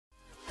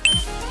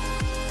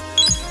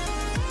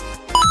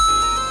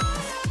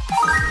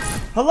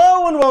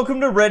Hello and welcome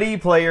to Ready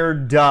Player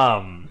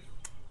Dumb.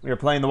 We are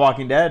playing The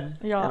Walking Dead.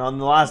 Yeah. And on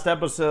the last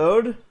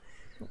episode,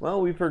 well,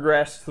 we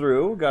progressed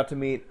through, got to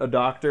meet a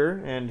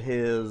doctor and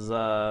his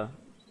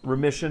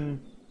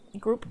remission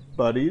Group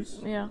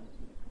buddies. Yeah.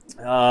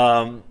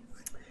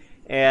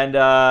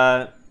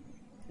 And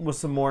with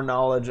some more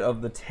knowledge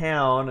of the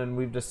town, and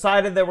we've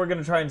decided that we're going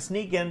to try and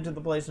sneak into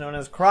the place known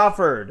as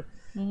Crawford.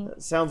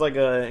 Sounds like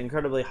an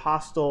incredibly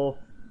hostile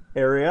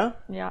area.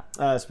 Yeah.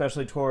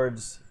 Especially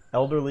towards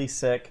elderly,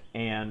 sick,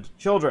 and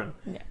children.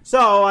 Yeah.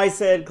 So I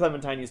said,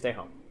 Clementine, you stay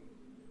home.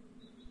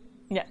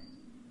 Yeah.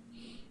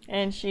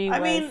 And she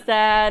was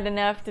sad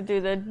enough to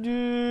do the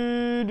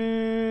do.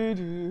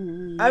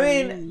 I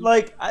mean,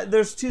 like,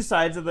 there's two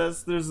sides of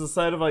this. There's the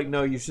side of, like,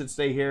 no, you should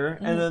stay here.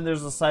 And then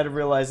there's the side of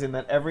realizing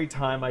that every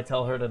time I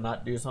tell her to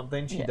not do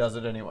something, she does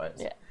it anyways.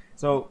 Yeah.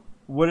 So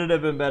would it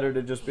have been better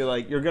to just be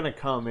like, you're going to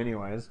come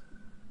anyways?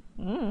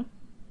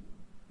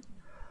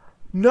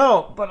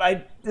 No,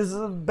 but this is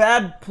a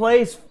bad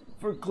place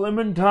for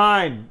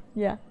Clementine.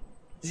 Yeah.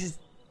 She's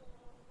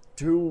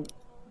too...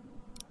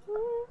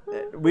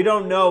 We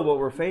don't know what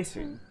we're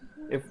facing.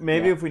 If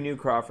we knew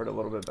Crawford a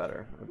little bit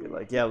better, I'd be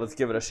like, yeah, let's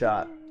give it a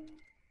shot.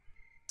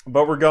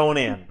 But we're going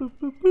in. Boop,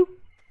 boop, boop.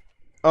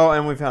 Oh,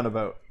 and we found a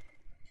boat.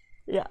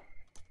 Yeah.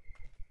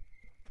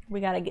 We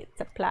gotta get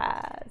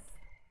supplies.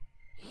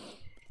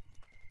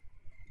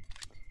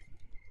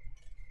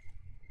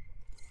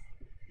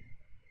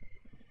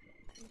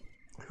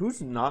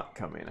 Who's not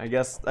coming? I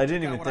guess I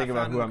didn't even think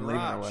about who I'm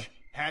leaving her with.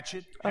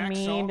 Hatchet, Amid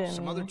hacksaw, and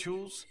some other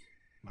tools.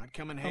 Might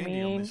come in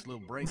handy on this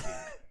little break-in.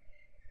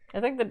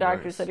 I think the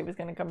doctor said he was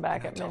gonna come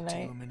back at Can I talk to you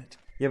midnight. a minute?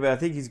 Yeah, but I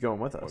think he's going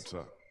with us. What's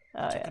up?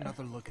 Oh Took yeah.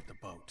 another look at the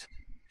boat.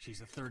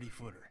 She's a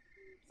 30-footer.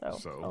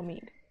 So,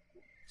 Omid.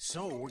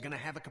 So we're gonna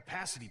have a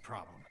capacity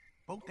problem.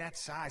 Boat that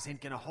size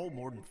ain't gonna hold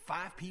more than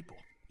 5 people,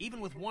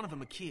 even with one of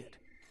them a kid.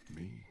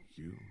 Me,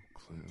 you,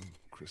 Clem,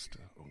 Krista,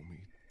 Omi,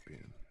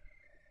 Ben,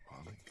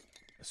 Holly.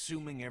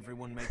 Assuming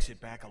everyone makes it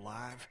back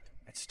alive,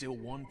 that's still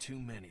one too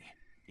many.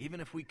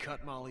 Even if we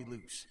cut Molly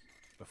loose,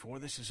 before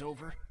this is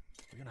over,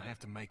 we're gonna have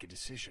to make a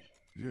decision.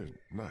 You're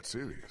not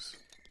serious.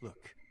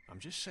 Look, I'm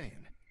just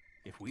saying,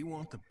 if we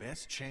want the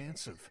best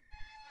chance of...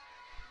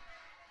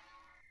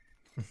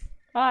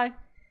 Hi.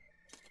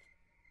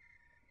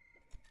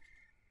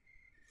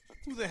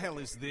 Who the hell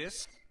is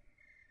this?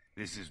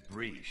 This is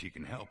Bree. She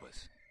can help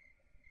us.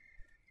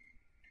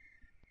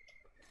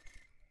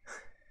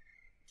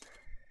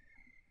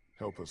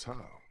 Help us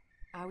how?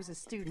 I was a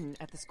student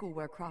at the school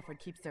where Crawford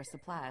keeps their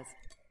supplies.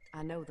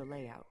 I know the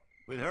layout.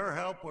 With her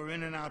help, we're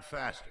in and out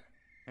faster.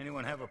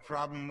 Anyone have a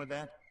problem with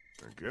that?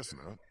 I guess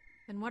not.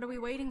 Then what are we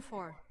waiting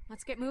for?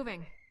 Let's get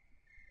moving.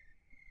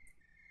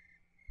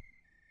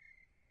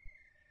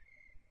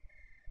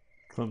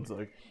 Clem's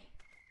like,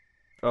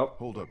 oh.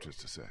 Hold up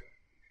just a sec.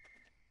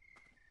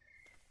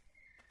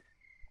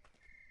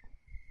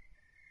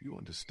 You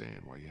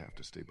understand why you have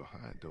to stay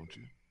behind, don't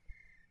you?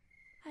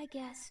 I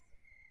guess.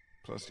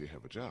 Plus, you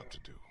have a job to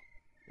do.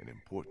 An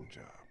important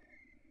job.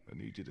 I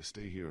need you to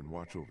stay here and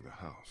watch over the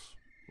house.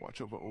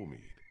 Watch over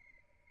Omid.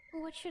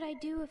 What should I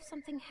do if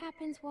something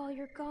happens while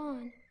you're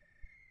gone?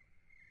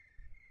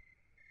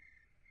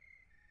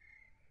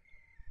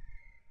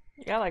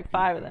 You got like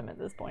 5 of them at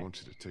this I point.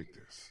 want you to take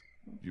this.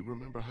 You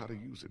remember how to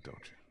use it,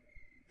 don't you?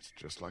 It's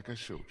just like I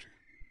showed you.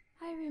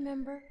 I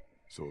remember.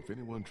 So if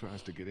anyone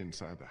tries to get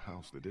inside the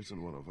house that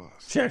isn't one of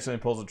us, She actually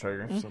pulls the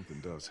trigger. if something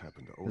does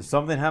happen to Omid, If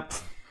something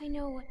happens... I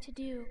know what to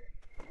do.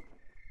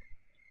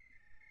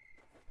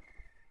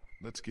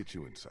 let's get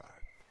you inside.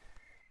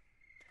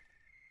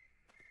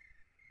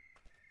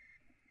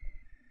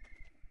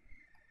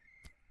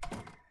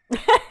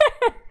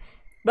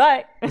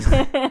 Bye.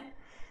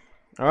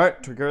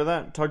 Alright, took care of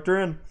that. Tucked her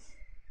in.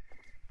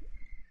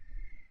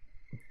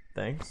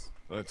 Thanks.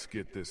 Let's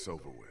get this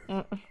over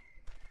with.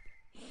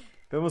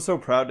 Ben was so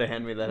proud to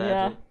hand me that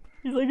Yeah. hatchet.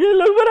 He's like, hey,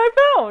 look what I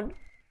found.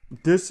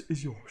 This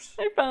is yours.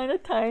 I found a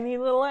tiny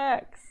little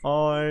axe.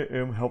 I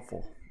am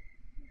helpful.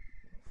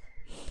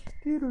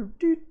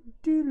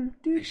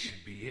 This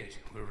should be it.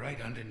 We're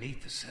right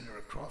underneath the center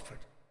of Crawford.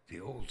 The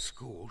old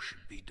school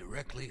should be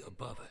directly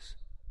above us.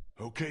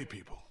 Okay,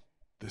 people.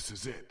 This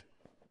is it.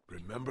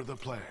 Remember the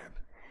plan.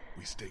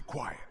 We stay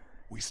quiet,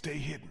 we stay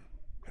hidden,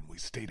 and we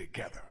stay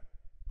together.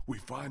 We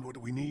find what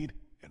we need,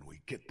 and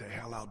we get the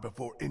hell out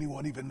before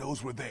anyone even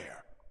knows we're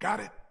there. Got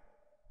it?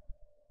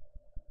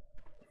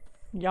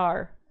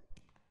 Yar.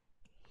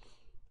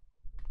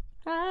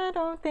 I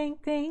don't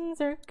think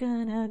things are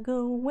gonna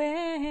go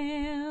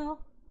well.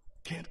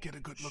 Can't get a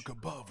good look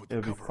above with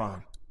It'll the be cover fun.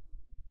 on.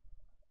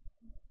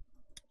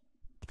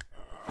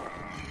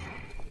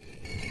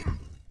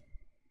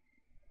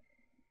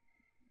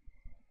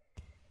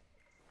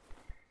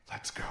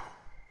 Let's go.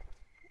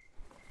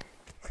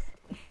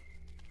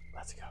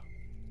 Let's go.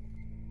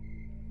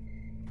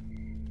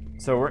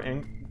 So we're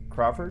in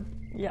Crawford?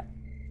 Yeah.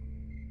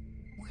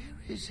 Where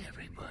is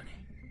everybody?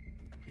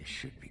 There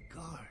should be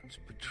guards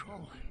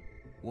patrolling.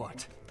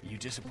 What? You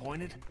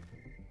disappointed?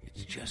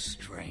 It's just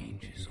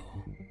strange is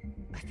all.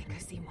 I think I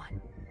see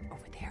one.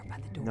 Over there by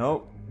the door.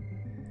 Nope.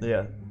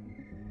 Yeah.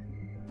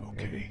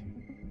 Okay.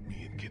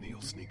 Me and Kenny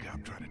will sneak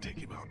out, try to take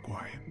him out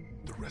quiet.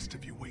 The rest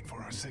of you wait for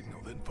our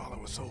signal, then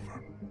follow us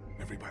over.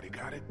 Everybody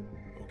got it?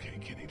 Okay,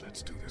 Kenny,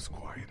 let's do this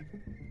quiet.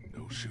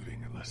 No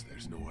shooting unless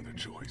there's no other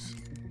choice.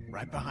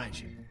 Right behind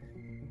you.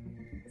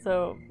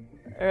 So,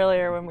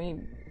 earlier when we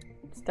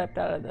stepped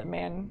out of the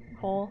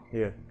manhole,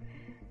 Yeah.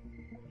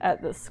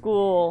 at the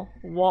school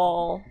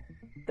wall,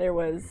 there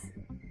was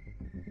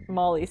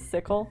Molly's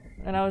sickle.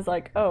 And I was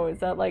like, oh, is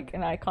that like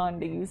an icon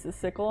to use the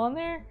sickle on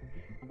there?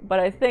 But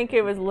I think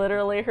it was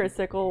literally her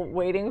sickle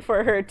waiting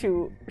for her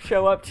to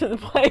show up to the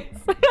place.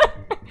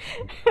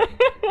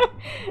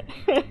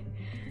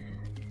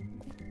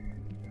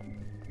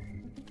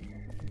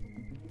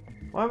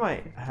 Why am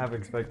I half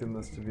expecting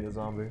this to be a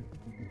zombie?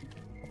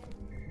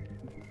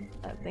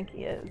 I think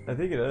he is. I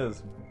think it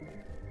is.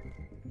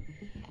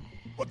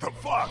 What the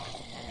fuck?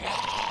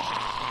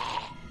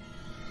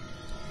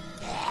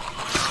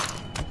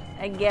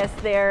 I guess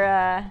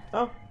their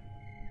Oh.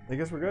 I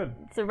guess we're good.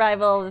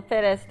 survival of the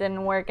fittest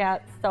didn't work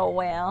out so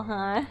well,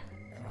 huh?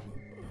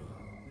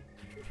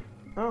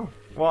 Oh.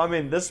 Well, I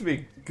mean, this would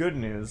be good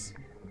news.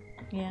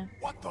 Yeah.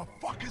 What the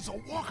fuck is a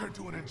walker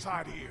doing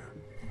inside here?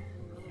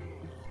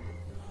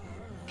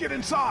 Get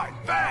inside,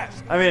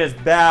 fast! I mean, it's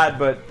bad,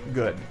 but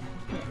good.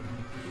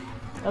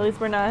 At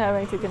least we're not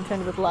having to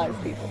contend with live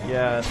people.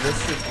 Yeah,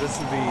 this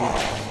would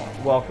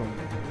be welcome.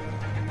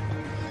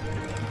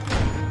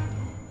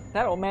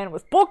 That old man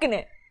was booking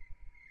it.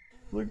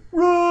 Like,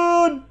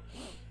 run!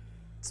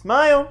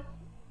 Smile!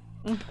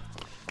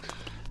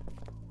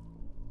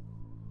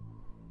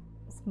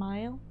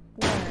 Smile?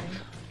 Learn.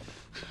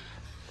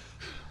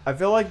 I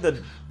feel like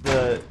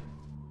the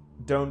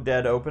don't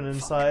dead open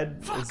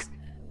inside is...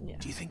 Yeah.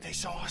 Do you think they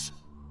saw us?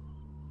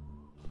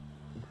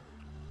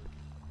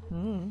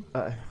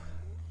 I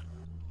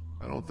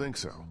don't think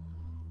so.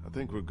 I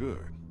think we're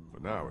good.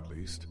 For now, at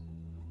least.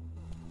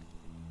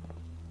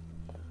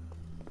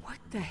 What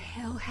the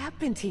hell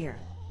happened here?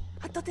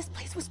 I thought this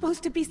place was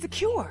supposed to be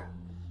secure.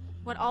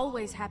 What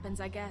always happens,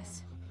 I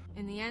guess.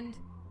 In the end,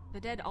 the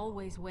dead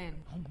always win.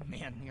 Oh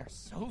man, we are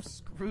so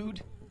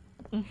screwed.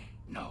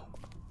 No,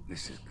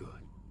 this is good.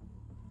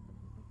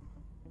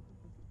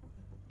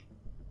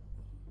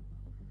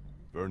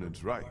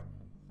 Vernon's right.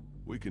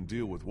 We can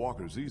deal with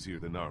walkers easier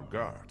than armed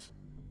guards.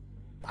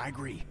 I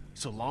agree.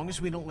 So long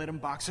as we don't let them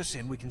box us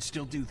in, we can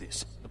still do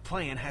this. The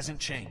plan hasn't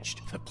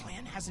changed. The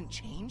plan hasn't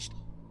changed?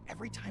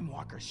 Every time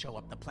walkers show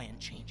up, the plan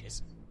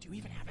changes. Do you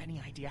even have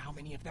any idea how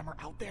many of them are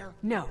out there?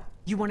 No.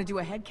 You want to do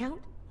a head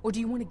count? Or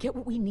do you want to get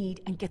what we need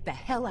and get the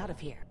hell out of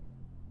here?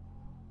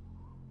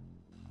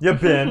 You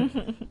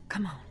been.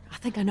 Come on. I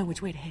think I know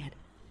which way to head.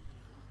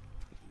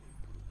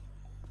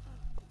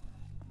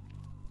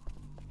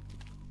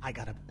 I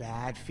got a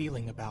bad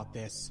feeling about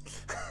this.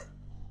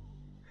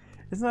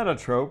 Isn't that a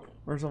trope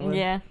or something?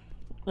 Yeah.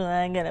 Well,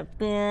 I got a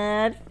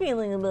bad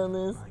feeling about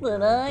this,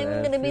 but I'm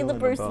bad gonna be the feeling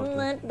person about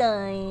that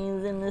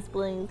dies in this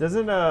place.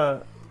 Doesn't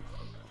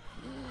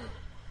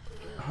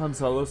Han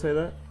Solo say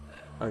that?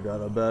 I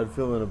got a bad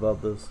feeling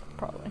about this.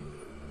 Probably.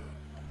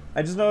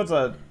 I just know it's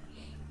a...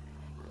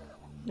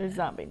 There's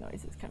zombie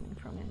noises coming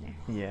from in there.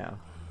 Yeah.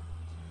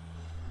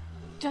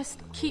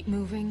 Just keep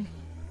moving.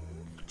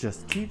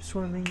 Just keep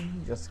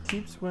swimming, just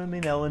keep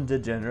swimming. Ellen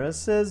DeGeneres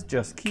says,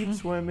 just keep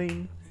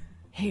swimming.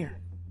 Here.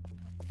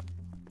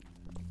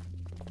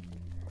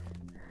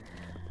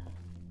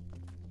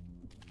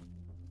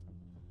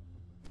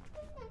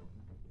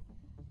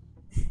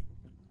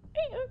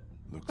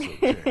 Looks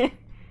okay.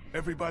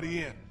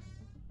 Everybody in.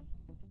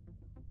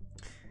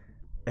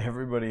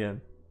 Everybody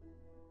in.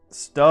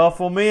 Stuff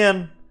them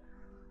in.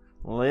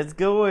 Let's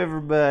go,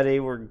 everybody.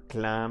 We're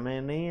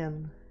climbing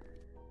in.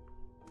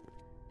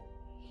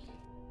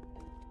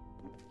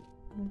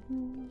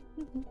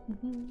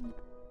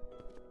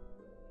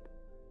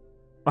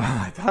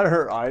 I thought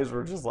her eyes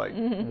were just like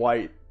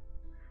white.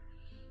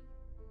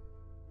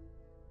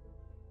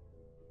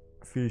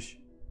 Fish.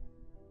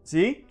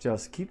 See?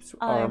 Just keeps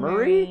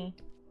armory.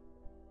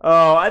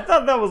 Oh, I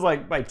thought that was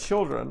like by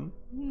children.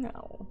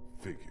 No.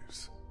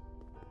 Figures.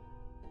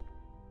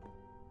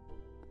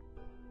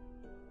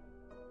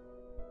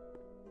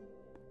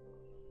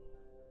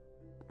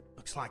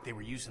 Looks like they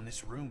were using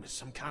this room as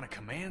some kind of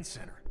command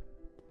center.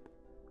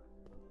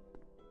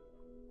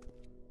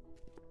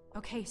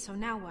 Okay, so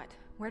now what?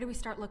 Where do we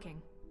start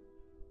looking?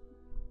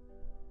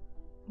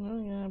 We're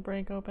gonna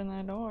break open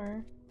that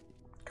door.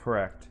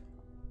 Correct.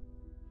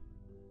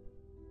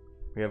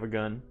 We have a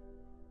gun.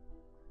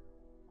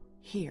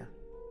 Here.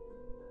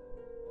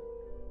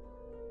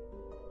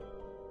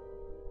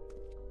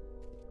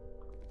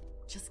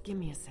 Just give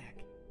me a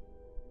sec.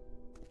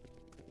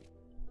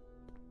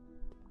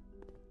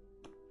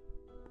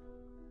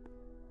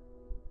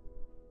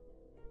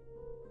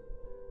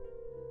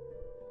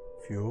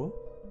 Fuel?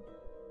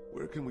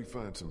 Where can we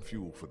find some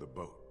fuel for the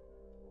boat?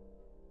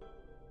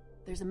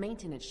 There's a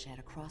maintenance shed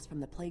across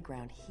from the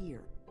playground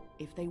here.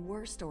 If they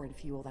were storing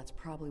fuel, that's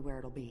probably where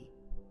it'll be.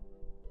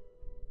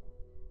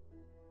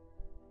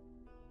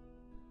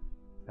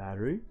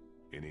 Battery?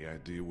 Any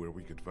idea where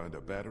we could find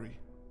a battery?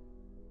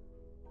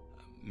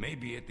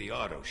 Maybe at the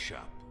auto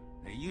shop.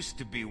 There used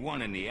to be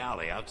one in the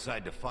alley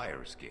outside the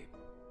fire escape.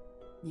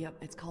 Yep,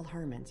 it's called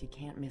Herman's. You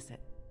can't miss it.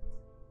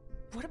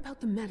 What about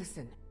the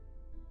medicine?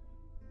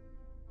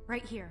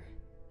 Right here.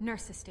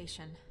 Nurse's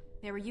station.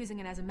 They were using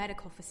it as a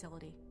medical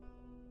facility.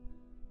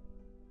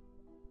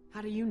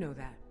 How do you know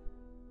that?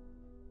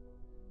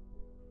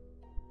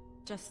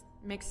 Just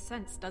makes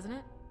sense, doesn't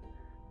it?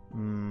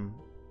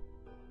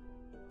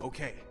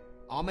 Okay,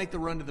 I'll make the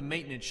run to the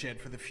maintenance shed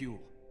for the fuel.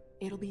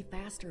 It'll be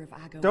faster if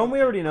I go. Don't with we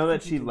you. already know I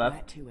that can she do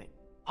left that to it.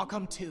 I'll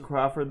come too.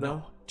 Crawford, though?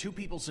 No, 2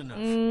 people's enough.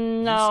 No,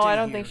 You I stay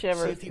don't think here, she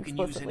ever see if you can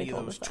use explicitly any of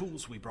told those us that.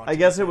 tools we brought I to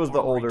guess get it was that the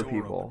armory older door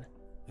people. open.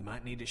 We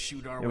might need to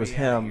shoot our It was way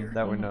out of him here.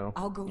 that would know.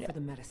 I'll go for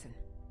the medicine.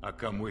 I'll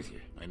come with you.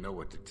 I know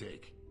what to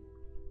take.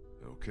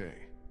 Okay.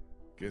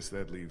 Guess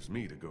that leaves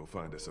me to go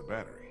find us a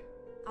battery.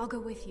 I'll go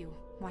with you.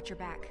 Watch your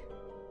back.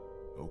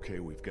 Okay,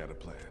 we've got a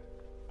plan.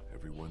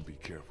 Everyone be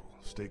careful.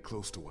 Stay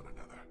close to one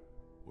another.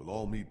 We'll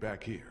all meet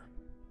back here.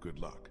 Good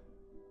luck.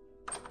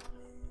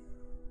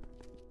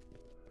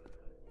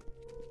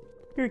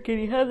 Here, can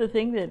you have the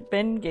thing that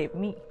Ben gave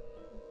me?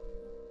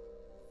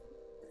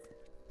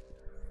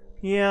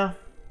 Yeah.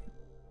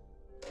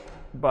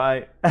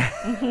 Bye.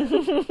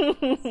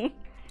 The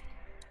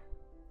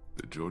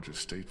Georgia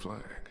state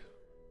flag.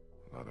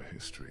 A lot of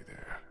history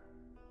there.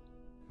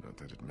 Not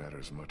that it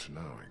matters much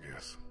now, I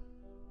guess.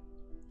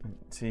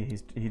 See,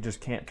 he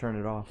just can't turn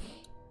it off.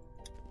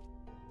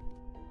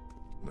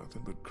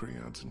 Nothing but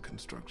crayons and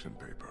construction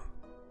paper.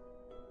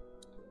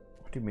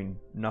 What do you mean,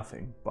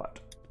 nothing but?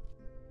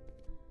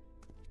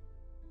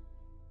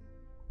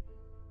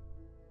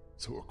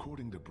 So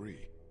according to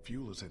Bree,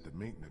 fuel is at the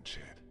maintenance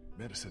shed.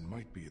 Medicine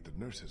might be at the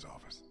nurse's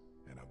office.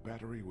 And a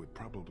battery would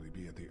probably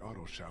be at the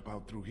auto shop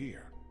out through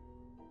here.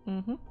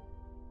 Mm-hmm.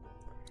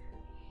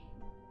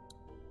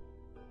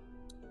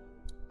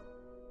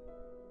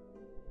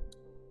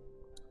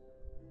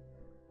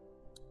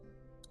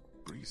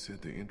 Bree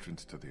said the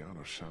entrance to the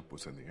auto shop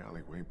was in the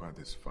alleyway by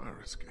this fire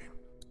escape.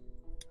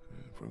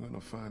 If we're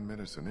gonna find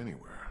medicine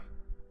anywhere,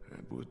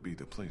 that would be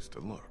the place to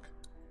look.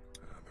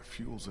 The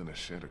fuel's in a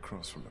shed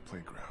across from the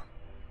playground.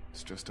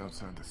 It's just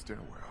outside the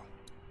stairwell.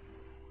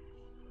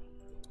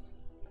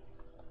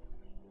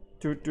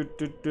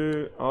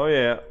 Oh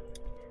yeah.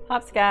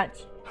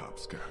 Hopscotch.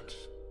 Hopscotch.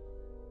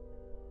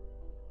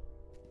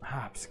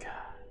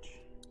 Hopscotch.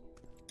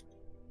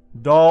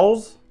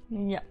 Dolls?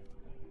 Yeah.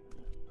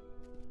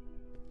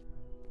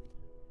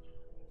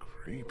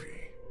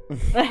 Creepy.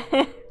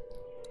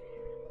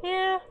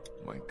 Yeah.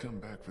 Might come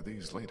back for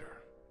these later.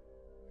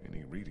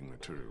 Any reading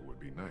material would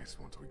be nice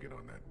once we get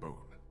on that boat.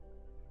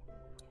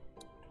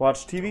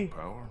 Watch TV.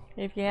 Power?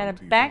 If you had a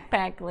No TV.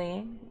 backpack,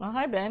 Lee. Well,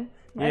 hi, Ben.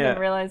 I Yeah. didn't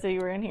realize that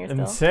you were in here still.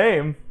 And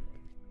same.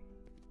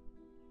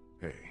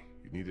 Hey,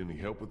 you need any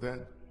help with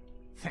that?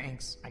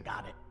 Thanks, I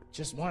got it.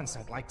 Just once,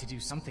 I'd like to do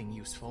something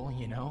useful,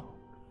 you know?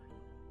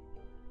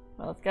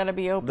 Well, it's got to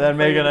be open. That'd for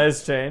make you. a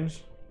nice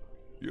change.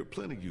 You're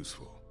plenty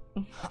useful.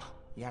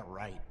 Yeah,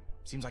 right.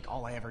 Seems like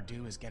all I ever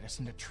do is get us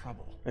into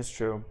trouble. It's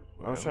true.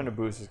 I was Well, trying to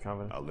boost his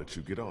confidence. I'll let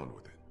you get on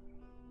with it.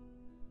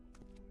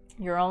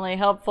 You're only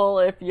helpful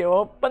if you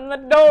open the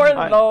door,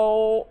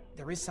 though.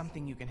 There is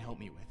something you can help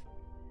me with.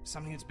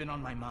 Something that's been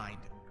on my mind.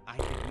 I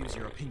could use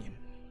your opinion.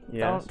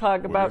 Yes. Don't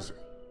talk What about is it?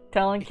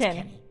 telling It's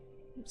Kenny.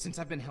 Since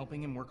I've been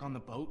helping him work on the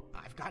boat,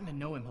 I've gotten to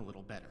know him a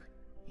little better.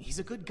 He's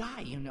a good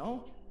guy, you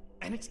know?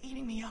 And it's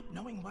eating me up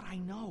knowing what I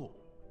know.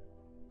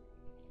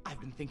 I've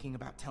been thinking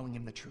about telling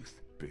him the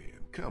truth. Ben,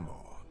 come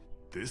on.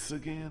 This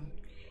again?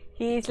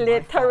 He's It's my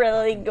fault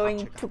literally Dr. going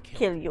Gotcha to got kill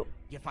killed. you.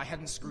 If I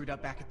hadn't screwed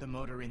up back at the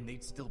motor inn,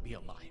 they'd still be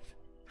alive.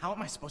 How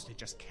am I supposed to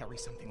just carry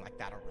something like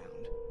that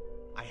around?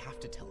 I have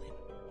to tell him.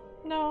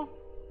 No.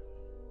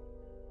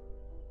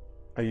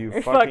 Are you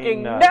You're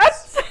fucking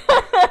nuts?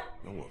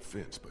 No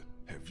offense, but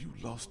have you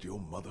lost your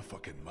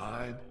motherfucking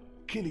mind?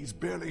 Kenny's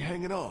barely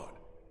hanging on.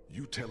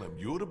 You tell him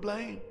you're to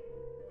blame?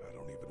 I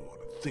don't even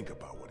want to think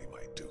about what he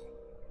might do.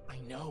 I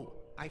know.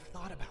 I've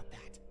thought about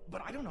that.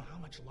 But I don't know how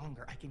much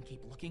longer I can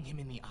keep looking him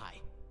in the eye.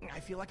 I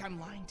feel like I'm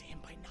lying to him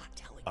by not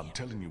telling I'm him.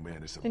 telling you,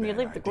 man, it's a Then you bad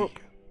leave the idea. group.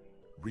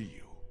 Real.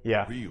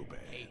 Yeah. Real bad.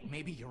 Hey,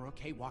 maybe you're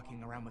okay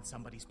walking around with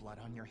somebody's blood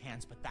on your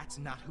hands, but that's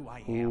not who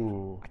I am.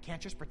 Ooh. I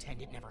can't just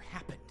pretend it never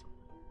happened.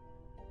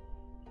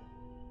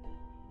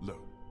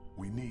 Look,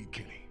 we need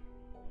Kenny.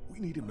 We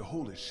need him to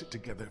hold his shit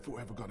together if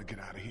we're ever gonna get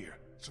out of here.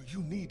 So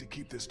you need to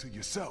keep this to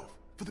yourself,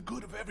 for the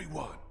good of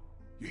everyone.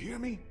 You hear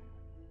me?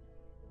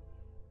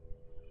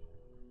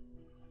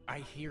 I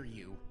hear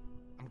you.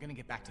 I'm gonna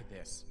get back to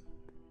this.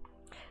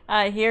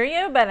 I hear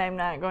you, but I'm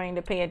not going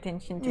to pay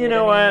attention to it You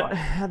know what? anymore.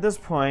 At this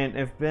point,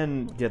 if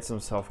Ben gets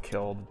himself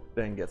killed,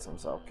 Ben gets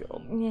himself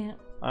killed. Yeah.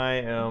 I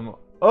am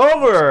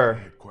over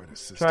Had quite a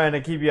system. trying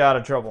to keep you out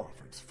of trouble.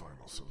 Crawford's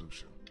final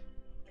solution.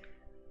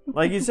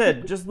 Like you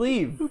said, just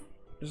leave.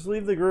 Just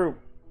leave the group.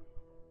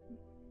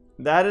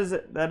 That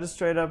is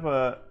straight up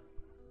a...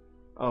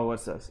 Oh,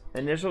 what's this?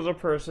 Initials of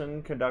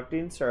person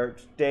conducting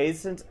search. Days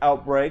since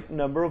outbreak.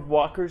 Number of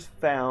walkers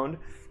found.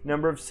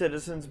 Number of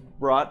citizens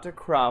brought to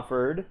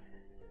Crawford.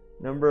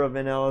 Number of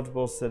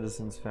ineligible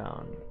citizens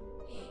found.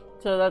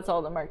 So that's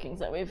all the markings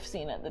that we've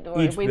seen at the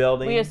door. Each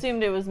building? We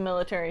assumed it was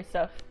military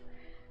stuff.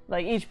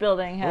 Like each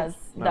building has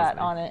that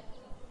on it.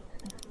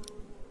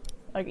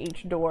 Like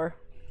each door.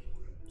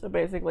 So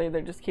basically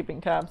they're just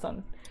keeping tabs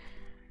on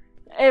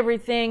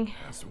everything.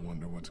 I have to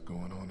wonder what's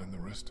going on in the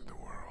rest of the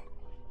world.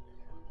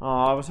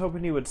 Oh, I was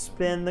hoping he would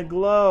spin the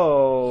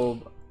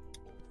globe.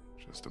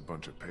 Just a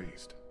bunch of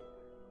paste.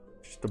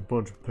 Just a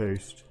bunch of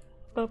paste.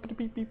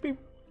 Beep, beep, beep.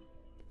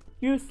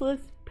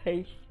 Useless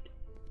paste.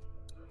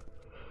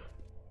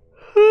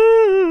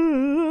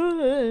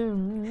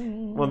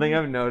 One thing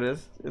I've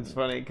noticed, it's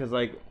funny because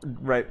like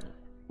right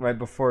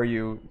before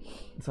you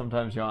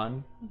sometimes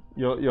yawn,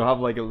 you'll have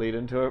like a lead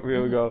into it where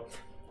you'll go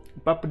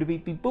boop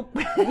beep beep boop,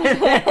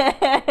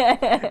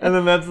 and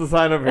then that's the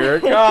sign of here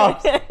it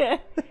comes.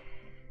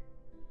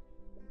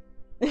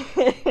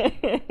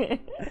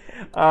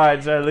 All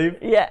right, should I leave?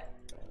 Yeah.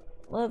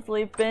 Let's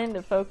leave Ben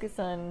to focus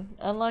on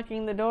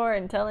unlocking the door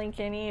and telling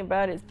Kenny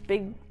about his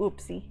big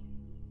oopsie.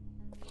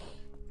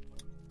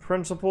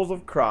 Principles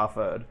of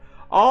Crawford.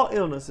 All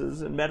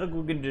illnesses and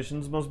medical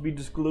conditions must be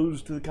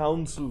disclosed to the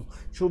council.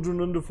 Children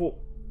under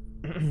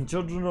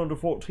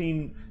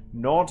 14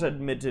 not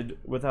admitted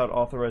without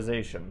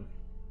authorization.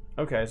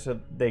 Okay,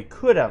 so they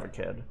could have a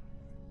kid.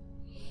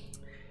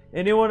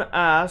 Anyone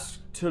asked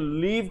to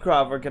leave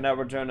Crawford cannot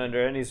return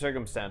under any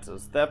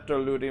circumstances. Theft or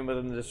looting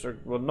within the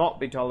district will not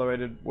be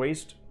tolerated.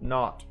 Waste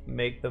not.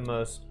 Make the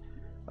most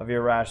of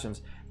your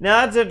rations.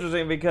 Now that's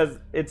interesting because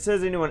it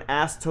says anyone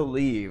asked to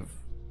leave.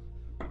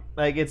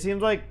 Like, it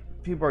seems like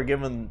people are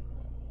given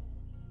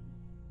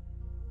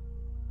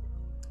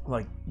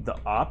like the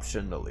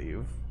option to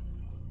leave,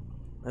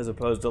 as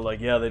opposed to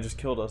like, yeah, they just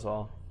killed us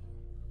all.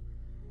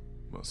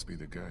 Must be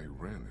the guy who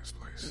ran this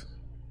place.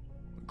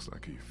 Looks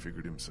like he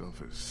figured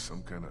himself as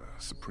some kind of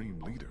supreme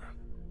leader.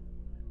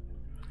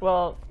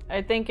 Well,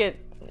 I think it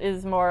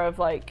is more of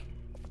like,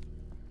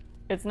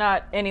 it's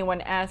not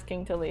anyone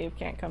asking to leave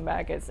can't come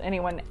back. It's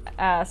anyone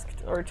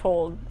asked or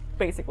told,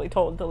 basically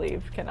told to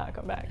leave, cannot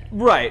come back.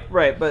 Right,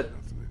 but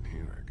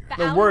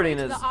the wording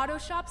is... The auto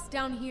shop's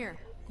down here.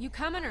 You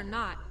coming or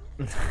not?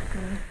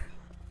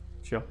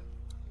 Chill.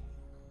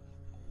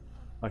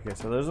 Okay,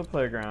 so there's a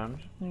playground.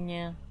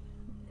 Yeah.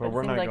 But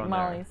we're not like going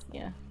Molly's,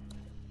 there. Yeah.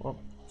 Well,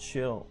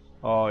 chill.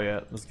 Oh yeah,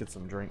 let's get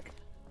some drink.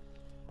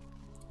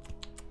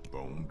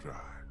 Bone dry.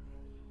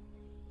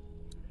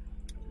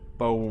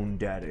 Bone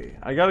daddy.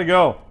 I gotta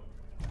go.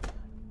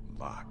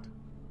 Locked.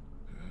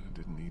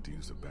 Didn't need to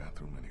use the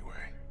bathroom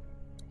anyway.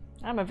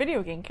 I'm a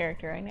video game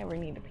character. I never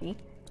need to pee.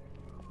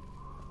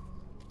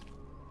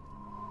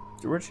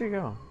 Where'd she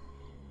go?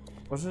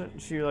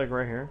 Wasn't she like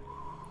right here?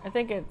 I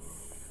think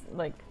it's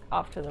like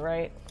off to the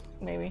right,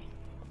 maybe.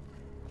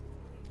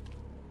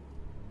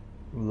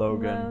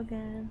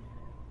 Logan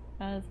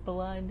has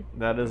blood.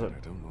 That is a... I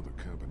don't know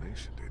the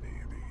combination to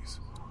any of these.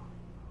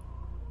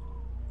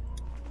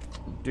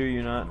 Do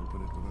you not?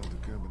 Open it without the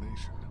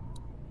combination.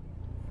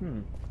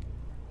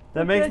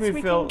 That makes me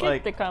we feel can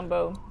like... get the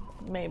combo,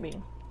 maybe.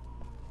 Think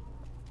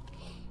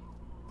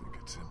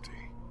it's empty.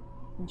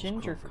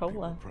 Ginger Crawford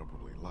cola. people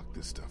probably locked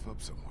this stuff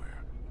up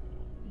somewhere.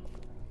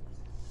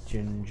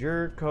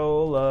 Ginger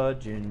cola,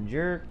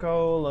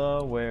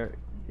 where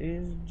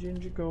is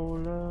ginger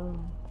cola?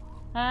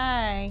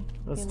 Hi.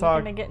 Let's You talk.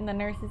 looking to get in the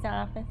nurse's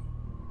office?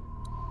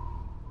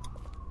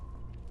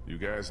 You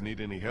guys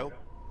need any help?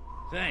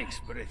 Thanks,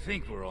 but I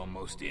think we're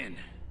almost in.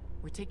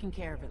 We're taking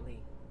care of it, Lee.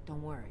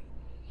 Don't worry.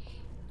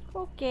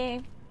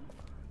 Okay.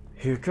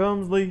 Here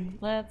comes Lee.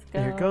 Let's go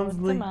Here comes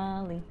to Lee.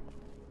 Molly.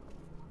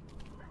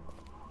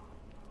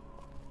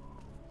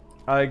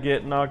 I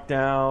get knocked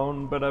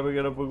down, but I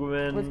gotta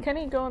win. Was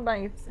Kenny going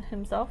by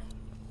himself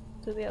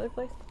to the other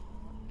place?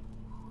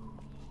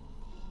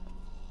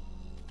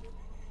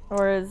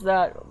 Or is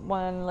that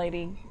one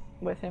lady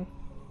with him?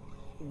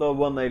 The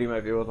one lady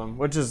might be with him,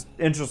 which is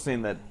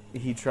interesting that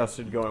he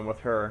trusted going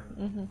with her.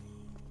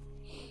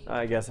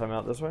 I guess I'm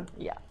out this way.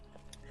 Yeah.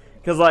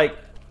 Because like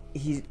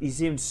he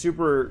seemed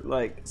super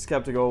like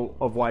skeptical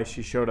of why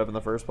she showed up in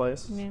the first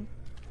place. Yeah.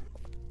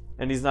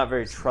 And he's not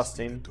very The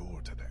trusting.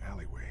 door to the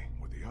alleyway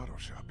where the auto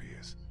shop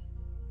is.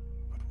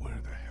 But where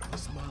the hell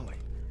is Molly?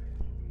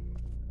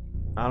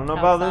 I don't know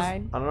about this.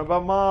 Outside. I don't know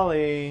about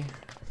Molly.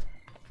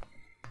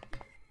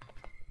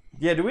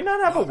 Yeah, do we not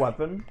have a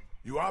weapon?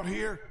 You out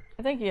here?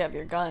 I think you have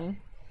your gun.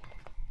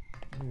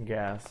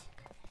 Gas.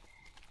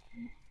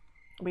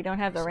 We don't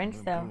have the wrench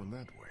I'm though. going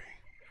that way.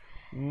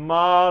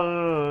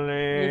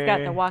 Molly. You've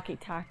got the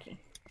walkie-talkie.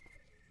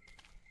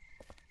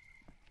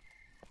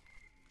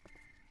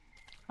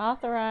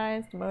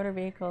 Authorized motor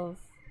vehicles.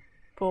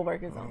 Pool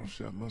work is Auto on.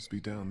 shop must be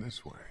down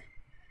this way.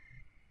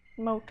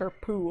 Motor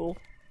pool.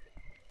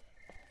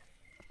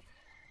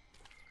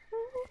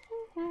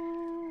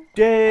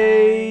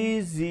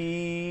 Daisy,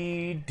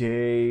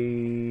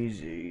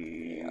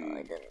 Daisy.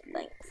 I didn't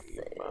think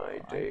so. My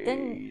I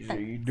didn't Daisy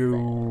think do. so.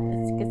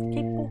 Let's just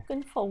keep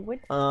walking forward.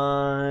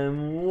 I'm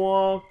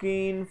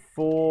walking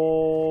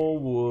forward,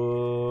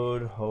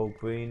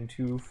 hoping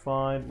to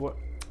find what.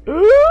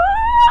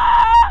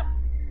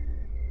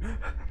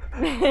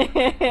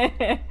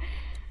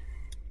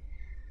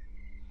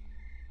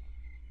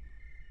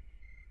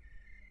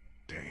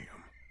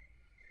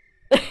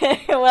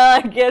 Well,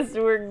 I guess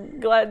we're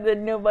glad that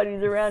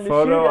nobody's around to shoot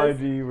Photo us.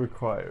 ID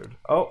required.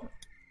 Oh,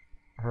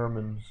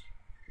 Herman's.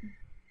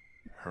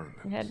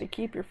 You had to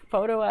keep your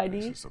photo ID.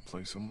 This is the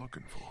place I'm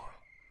looking for.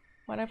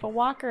 What if a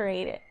walker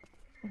ate it?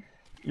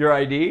 Your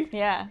ID?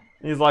 Yeah.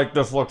 He's like,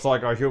 this looks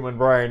like a human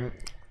brain.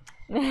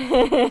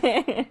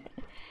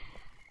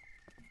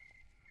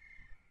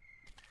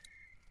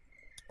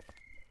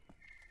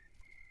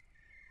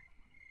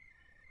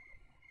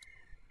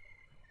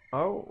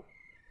 Oh,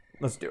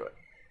 let's do it.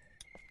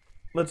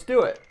 Let's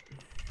do it.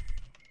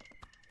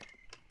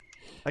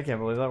 I can't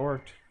believe that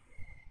worked.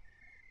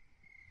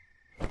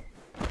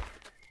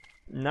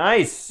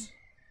 Nice.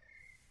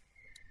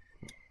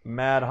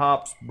 Mad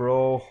hops,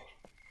 bro.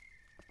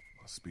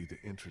 Must be the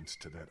entrance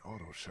to that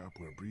auto shop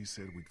where Bree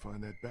said we'd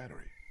find that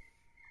battery.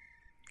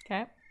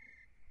 Okay.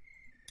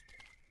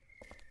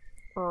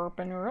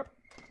 Open her up.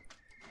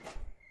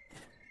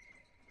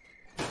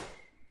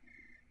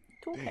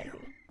 Too heavy.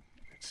 Damn,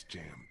 it's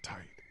jammed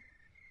tight.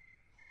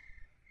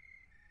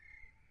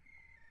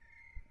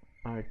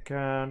 I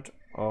can't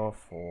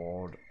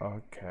afford a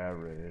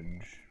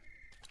carriage.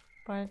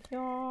 But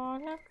your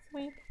look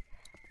sweet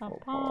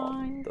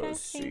upon the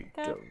seat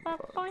of a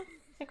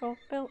bicycle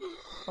built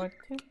for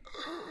two.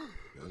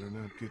 Better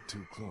not get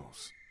too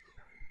close.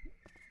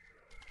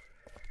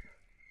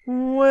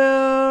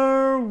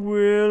 Where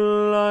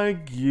will I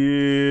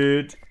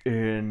get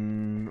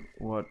in?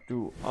 What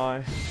do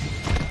I?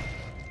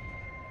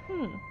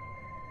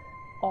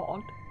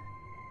 Odd.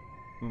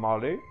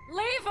 Molly?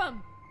 Leave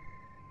him!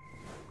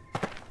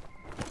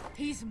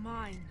 He's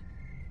mine.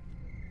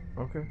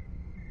 Okay.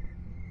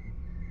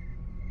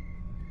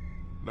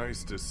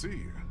 Nice to see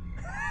you.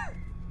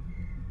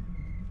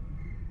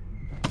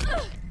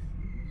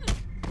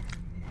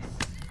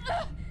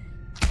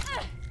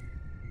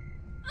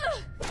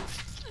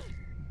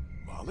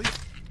 Molly?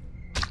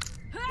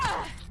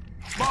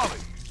 Molly!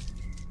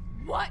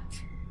 What?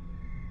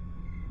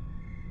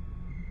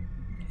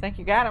 I think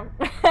you got him.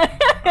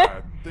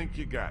 I think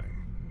you got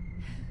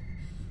him.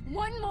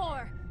 One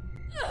more.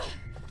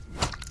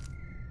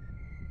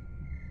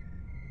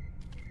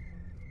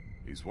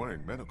 He's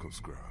wearing medical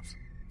scrubs.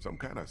 Some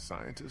kind of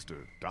scientist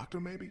or doctor,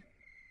 maybe?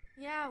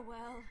 Yeah,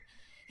 well,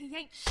 he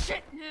ain't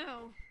shit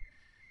now.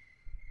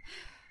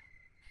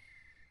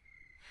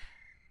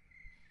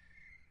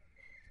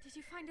 Did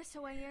you find us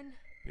a way in?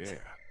 Yeah,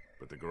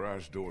 but the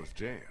garage door's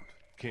jammed.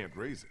 Can't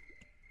raise it.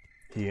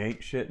 He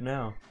ain't shit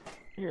now.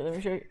 Here, let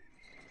me show you.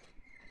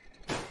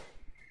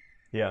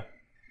 Yeah.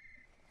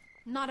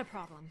 Not a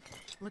problem.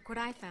 Look what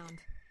I found.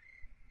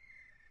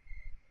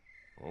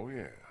 Oh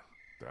yeah,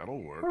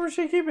 that'll work. Where was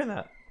she keeping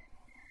that?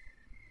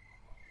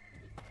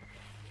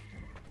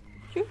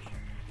 You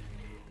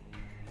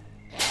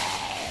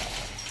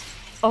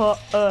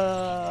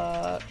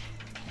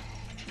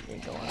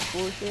going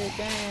push it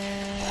down.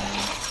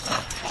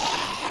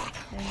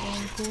 And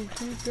then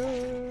push it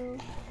down.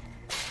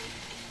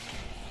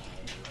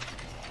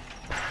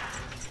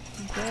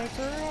 Back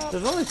her up.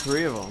 There's only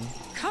 3 of them.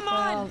 Come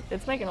on! Well,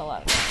 it's making a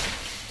lot of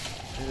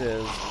sense. It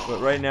is. But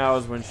right now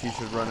is when she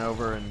should run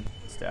over and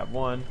stab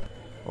one.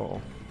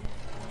 Oh.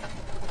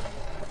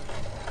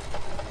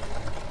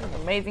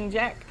 Amazing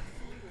Jack.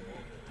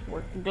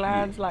 Work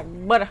glides like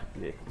butter.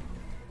 Yeah.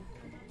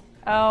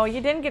 Oh, you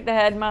didn't get the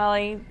head,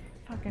 Molly.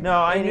 Fucking No,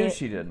 I idiot. knew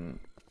she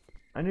didn't.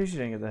 I knew she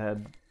didn't get the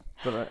head.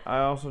 But I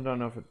also don't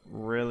know if it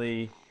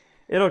really...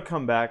 It'll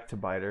come back to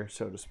bite her,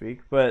 so to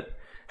speak. But...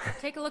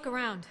 Take a look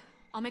around.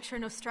 I'll make sure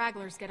no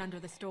stragglers get under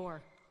this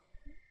door.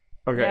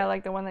 Okay. Yeah,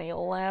 like the one that you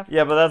left.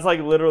 Yeah, but that's like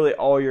literally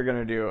all you're going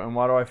to do. And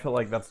why do I feel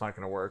like that's not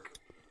going to work?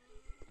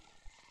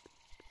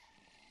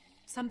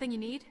 Something you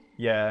need?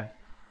 Yeah.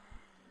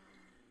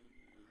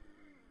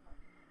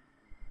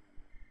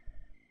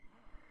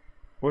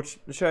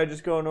 Should I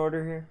just go in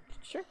order here?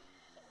 Sure.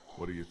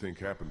 What do you think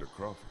happened to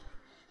Crawford?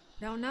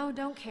 Don't know,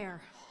 don't care.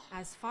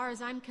 As far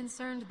as I'm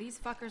concerned, these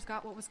fuckers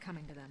got what was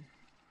coming to them.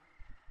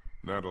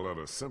 Not a lot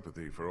of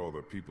sympathy for all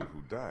the people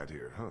who died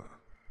here, huh?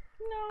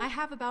 I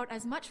have about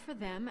as much for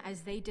them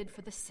as they did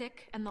for the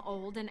sick and the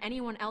old and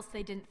anyone else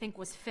they didn't think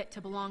was fit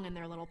to belong in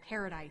their little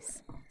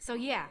paradise. So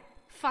yeah,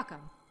 fuck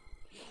them.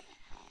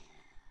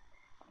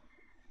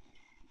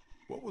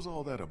 What was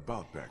all that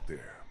about back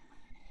there?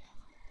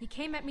 He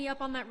came at me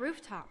up on that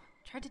rooftop,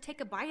 tried to take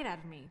a bite out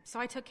of me, so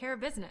I took care of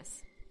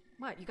business.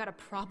 What, you got a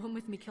problem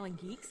with me killing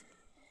geeks?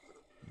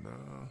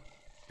 Nah,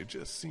 it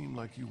just seemed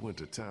like you went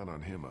to town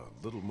on him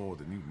a little more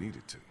than you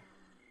needed to.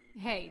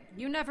 Hey,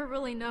 you never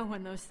really know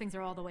when those things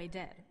are all the way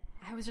dead.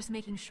 I was just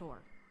making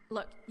sure.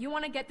 Look, you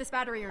want to get this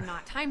battery or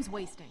not? Time's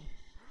wasting.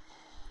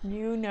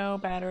 You know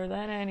better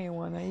than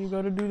anyone that you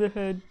gotta do the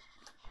head.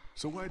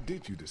 So why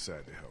did you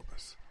decide to help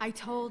us? I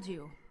told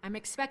you. I'm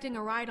expecting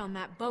a ride on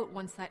that boat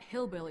once that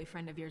hillbilly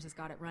friend of yours has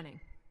got it running.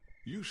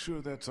 You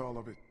sure that's all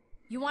of it?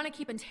 You want to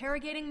keep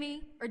interrogating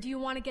me? Or do you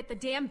want to get the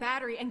damn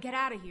battery and get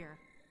out of here?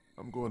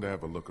 I'm going to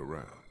have a look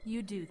around.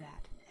 You do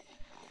that.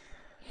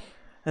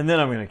 And then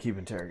I'm going to keep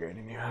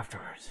interrogating you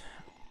afterwards.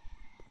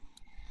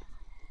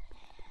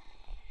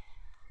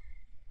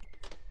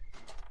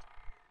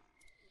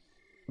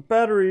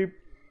 battery.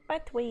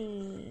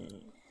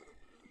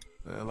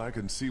 Well, I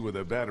can see where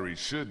the battery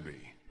should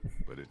be,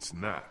 but it's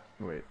not.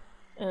 Wait.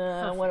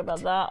 What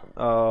about that?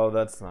 Oh,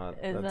 that's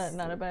not. Is that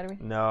not a battery?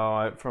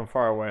 No, from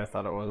far away I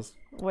thought it was.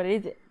 What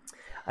is it?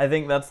 I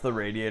think that's the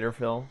radiator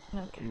fill.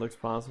 Okay. It looks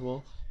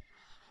possible.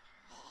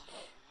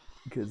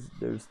 Because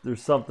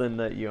there's something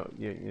that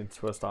you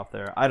twist off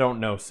there. I don't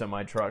know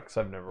semi trucks.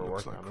 I've never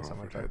worked on a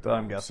semi truck, but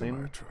I'm guessing.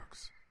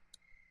 Semi-trucks.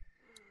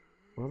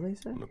 What did they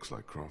say? Looks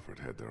like Crawford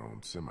had their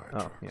own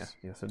semi-trucks. Oh, yeah.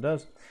 Yes, it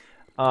does.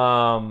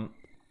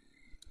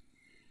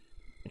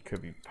 It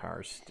could be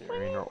power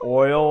steering or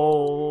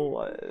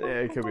oil.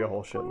 It could be a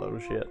whole shitload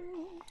of shit.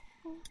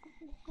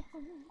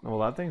 Well,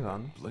 that thing's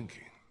on.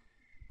 Blinking.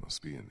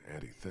 Must be an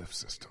anti-theft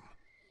system.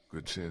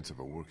 Good chance of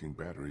a working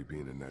battery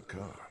being in that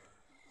car.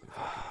 If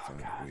I can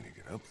find a way to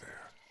get up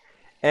there.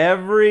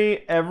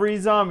 Every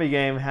zombie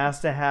game has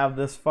to have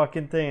this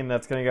fucking thing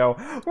that's gonna go.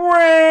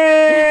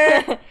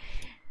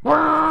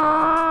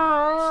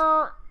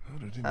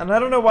 And I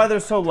don't know why they're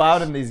so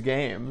loud in these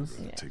games.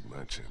 I'd take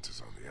my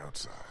chances on the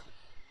outside.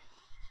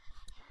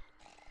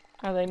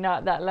 Are they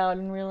not that loud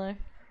in real life?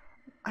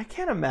 I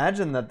can't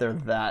imagine that they're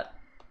that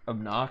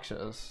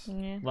obnoxious.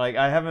 Yeah. Like,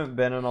 I haven't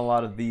been in a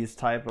lot of these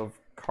type of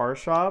car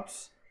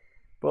shops,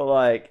 but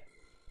like,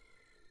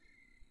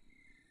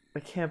 they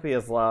can't be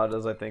as loud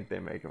as I think they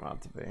make them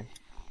out to be.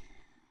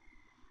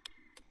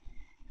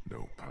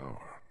 No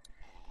power.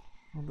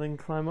 Well, then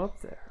climb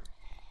up there.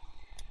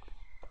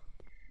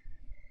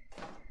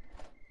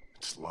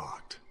 It's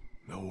locked.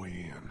 No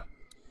way in.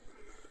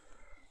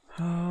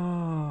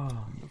 Oh.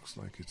 Looks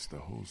like it's the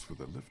hose for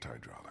the lift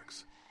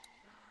hydraulics.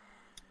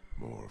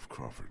 More of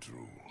Crawford's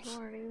rules.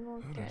 How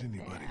did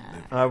anybody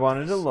live? I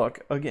wanted to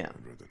look again.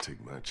 I'd rather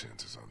take my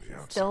chances on the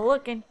outside. Still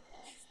looking.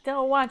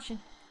 Still watching.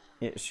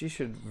 Yeah, she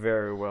should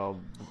very well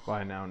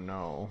by now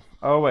know.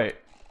 Oh wait,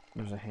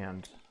 there's a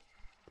hand.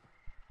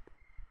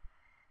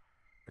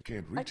 I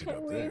can't reach it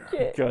up there.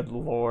 It. Good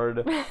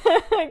lord.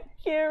 I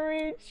can't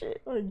reach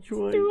it. I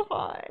tried. It's too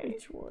high. I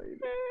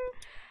tried.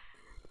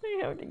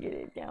 I have to get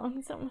it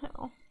down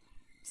somehow.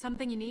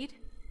 Something you need?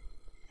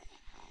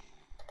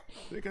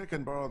 Think I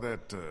can borrow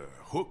that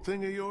hook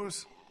thing of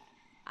yours?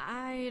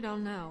 I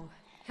don't know.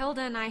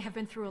 Hilda and I have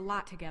been through a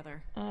lot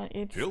together.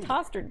 You just Hilda?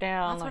 tossed her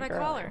down. That's what I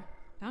call her.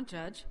 Don't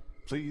judge.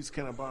 Please,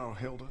 can I borrow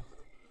Hilda?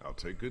 I'll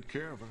take good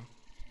care of her.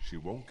 She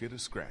won't get a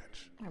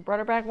scratch. I brought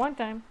her back one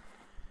time.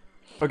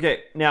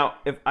 Okay, now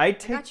if I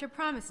take Got your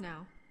promise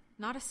now.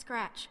 Not a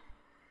scratch.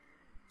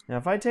 now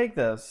if I take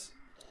this,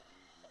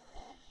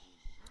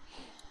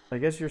 I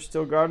guess you're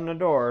still guarding the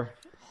door.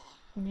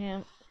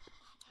 Yeah.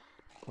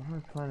 What am I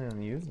planning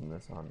on using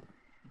this on?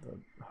 The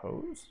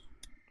hose?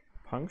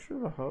 Puncture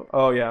the hose?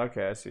 Oh yeah,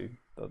 okay, I see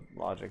the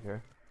logic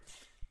here.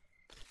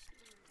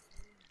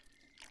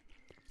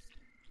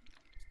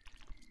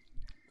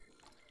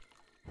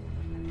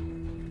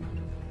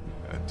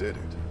 I did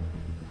it.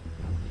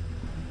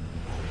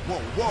 Whoa,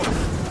 whoa!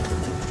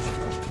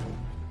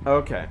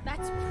 Okay.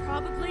 That's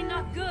probably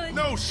not good.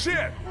 No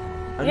shit!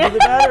 I need the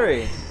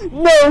battery.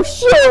 No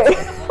shit!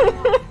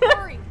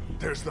 Hurry!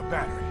 There's the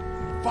battery.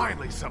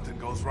 Finally something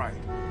goes right.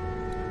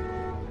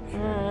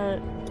 Are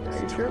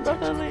you sure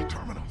about that? Lee?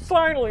 Terminals.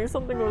 Finally,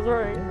 something was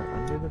right. Yeah,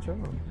 undo the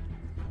terminal.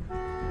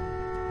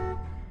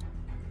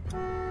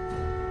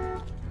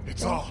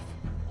 It's off.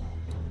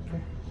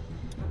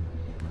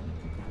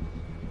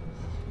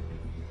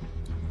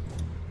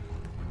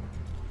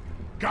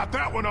 Got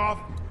that one off.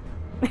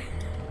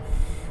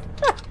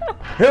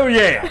 Hell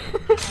yeah!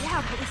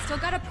 Yeah, but we still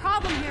got a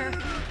problem here.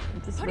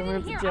 Just Put it in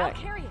remove the here. I'll jack.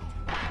 carry it.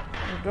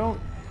 Don't.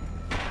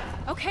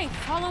 Okay,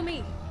 follow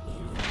me.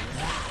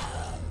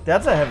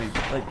 That's a heavy.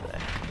 Like,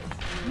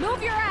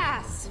 Move your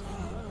ass.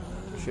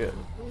 shit.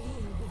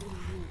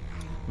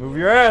 Move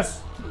your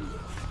ass.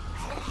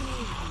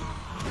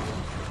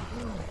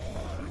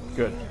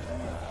 Good.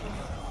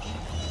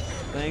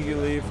 Thank you,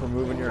 Lee, for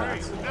moving your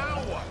ass.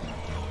 Now what?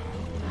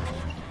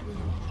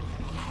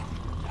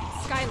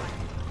 Skylight.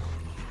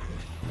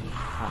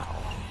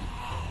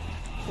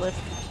 Lift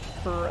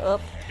her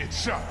up.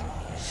 It's shut.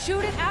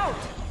 Shoot it out.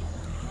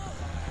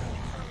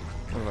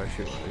 What if I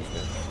shoot these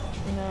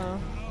guys? No.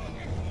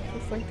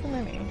 It's like too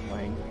many.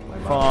 Like,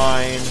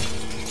 Fine.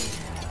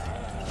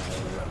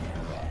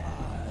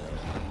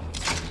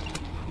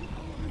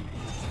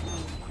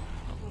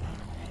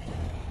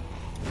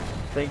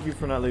 Thank you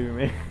for not leaving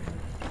me.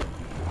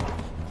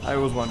 I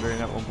was wondering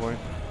at one point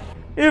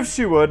if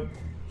she would.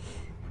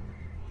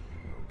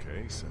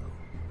 Okay, so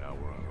now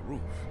we're on a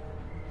roof.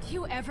 Do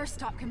you ever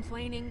stop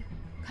complaining?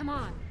 Come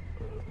on.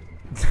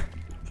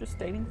 Just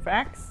stating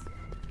facts.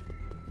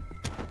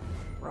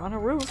 We're on a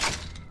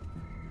roof.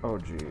 Oh,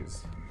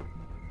 jeez.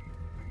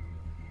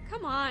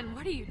 Come on.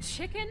 What are you,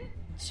 chicken?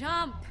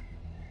 Jump.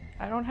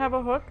 I don't have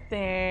a hook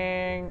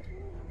thing.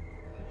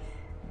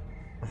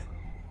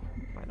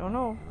 I don't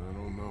know. I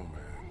don't know,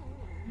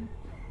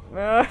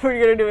 man. We're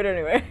gonna do it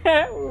anyway.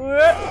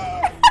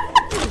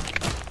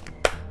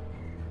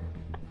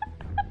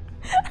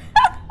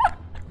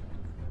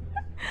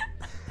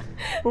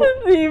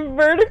 The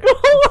vertical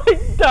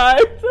like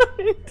dive that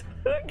he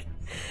took.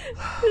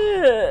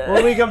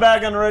 When we come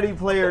back on Ready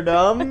Player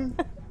Dumb,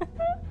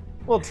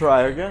 we'll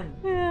try again.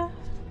 Yeah.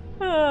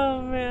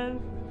 Oh man.